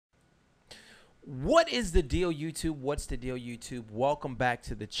What is the deal, YouTube? What's the deal, YouTube? Welcome back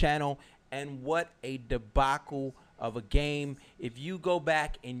to the channel. And what a debacle of a game. If you go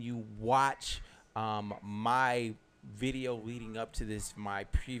back and you watch my video leading up to this, my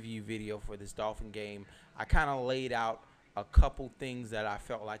preview video for this Dolphin game, I kind of laid out a couple things that I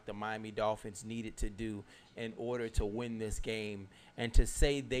felt like the Miami Dolphins needed to do in order to win this game. And to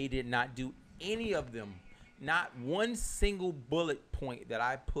say they did not do any of them, not one single bullet point that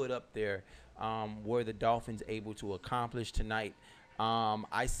I put up there, were the Dolphins able to accomplish tonight.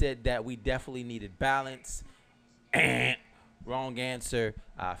 I said that we definitely needed balance. Wrong answer.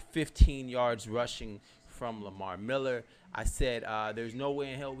 15 yards rushing from Lamar Miller. I said there's no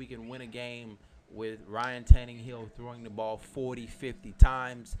way in hell we can win a game with Ryan Tannehill throwing the ball 40, 50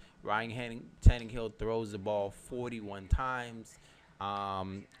 times. Ryan Tannehill throws the ball 41 times. 2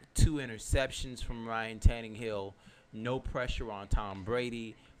 interceptions from Ryan Tannehill. No pressure on Tom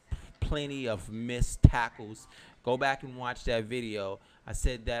Brady. Plenty of missed tackles. Go back and watch that video. I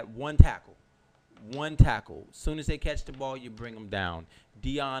said that one tackle. As soon as they catch the ball, you bring them down.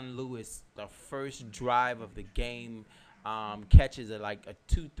 Dion Lewis, the first drive of the game, catches like a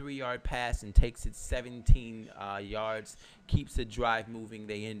 2-3 yard pass and takes it 17 yards, keeps the drive moving.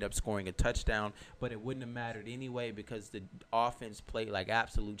 They end up scoring a touchdown, but it wouldn't have mattered anyway because the offense played like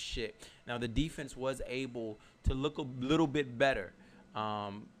absolute shit. Now the defense was able to look a little bit better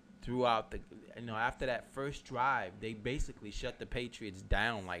throughout the, after that first drive. They basically shut the Patriots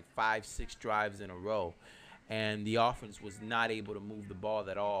down like 5-6 drives in a row, and the offense was not able to move the ball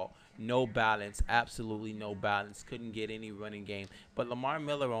at all. No balance, absolutely no balance. Couldn't get any running game. But Lamar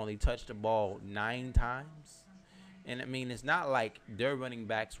Miller only touched the ball 9 times. And I mean, it's not like their running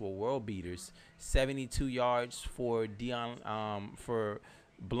backs were world beaters. 72 yards for for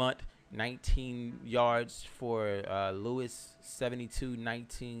Blunt, 19 yards for Lewis, 72,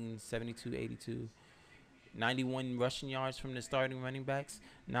 19, 72, 82. 91 rushing yards from the starting running backs.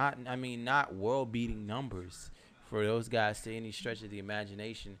 Not world-beating numbers for those guys to any stretch of the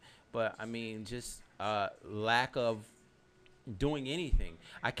imagination. But, I mean, just lack of doing anything.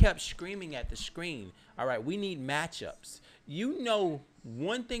 I kept screaming at the screen, all right, we need matchups.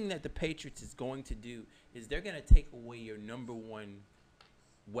 One thing that the Patriots is going to do is they're going to take away your number one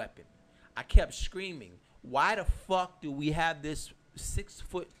weapon. I kept screaming, why the fuck do we have this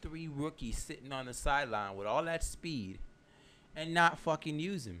 6'3" rookie sitting on the sideline with all that speed and not fucking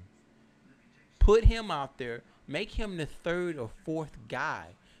use him? Put him out there. Make him the 3rd or 4th guy.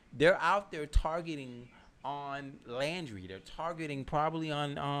 They're out there targeting on Landry. They're targeting probably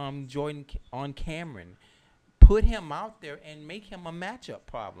on on Cameron. Put him out there and make him a matchup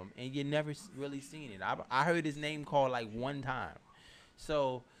problem. And you never really seen it. I heard his name called like one time.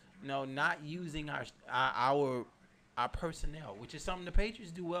 So, not using our personnel, which is something the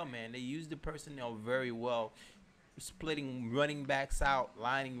Patriots do well, man. They use the personnel very well, splitting running backs out,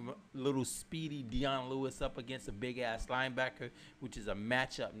 lining little speedy Dion Lewis up against a big-ass linebacker, which is a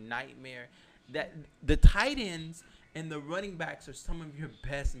matchup nightmare. That the tight ends and the running backs are some of your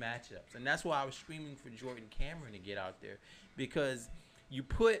best matchups, and that's why I was screaming for Jordan Cameron to get out there, because you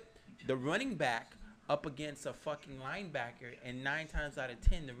put the running back up against a fucking linebacker, and 9 times out of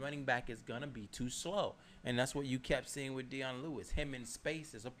 10, the running back is going to be too slow. And that's what you kept seeing with Dion Lewis. Him in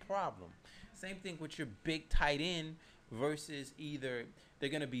space is a problem. Same thing with your big tight end versus either they're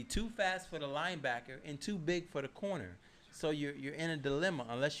going to be too fast for the linebacker and too big for the corner. So you're in a dilemma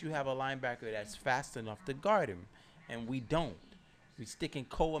unless you have a linebacker that's fast enough to guard him. And we don't. We're sticking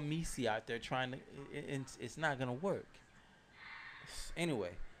Koamisi out there trying to, it's not going to work.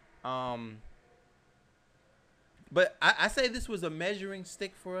 Anyway, but I say this was a measuring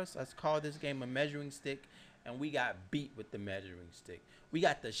stick for us. I call this game a measuring stick, and we got beat with the measuring stick. We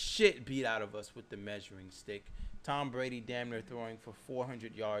got the shit beat out of us with the measuring stick. Tom Brady damn near throwing for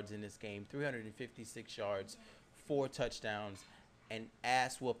 400 yards in this game, 356 yards, 4 touchdowns, and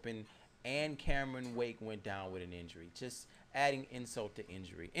ass whooping. And Cameron Wake went down with an injury. Just adding insult to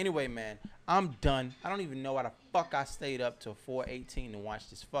injury. Anyway, man, I'm done. I don't even know why the fuck I stayed up till 4:18 to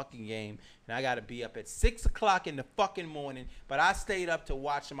watch this fucking game. And I got to be up at 6 o'clock in the fucking morning. But I stayed up to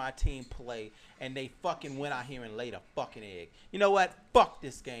watch my team play. And they fucking went out here and laid a fucking egg. You know what? Fuck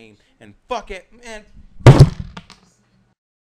this game. And fuck it. Man,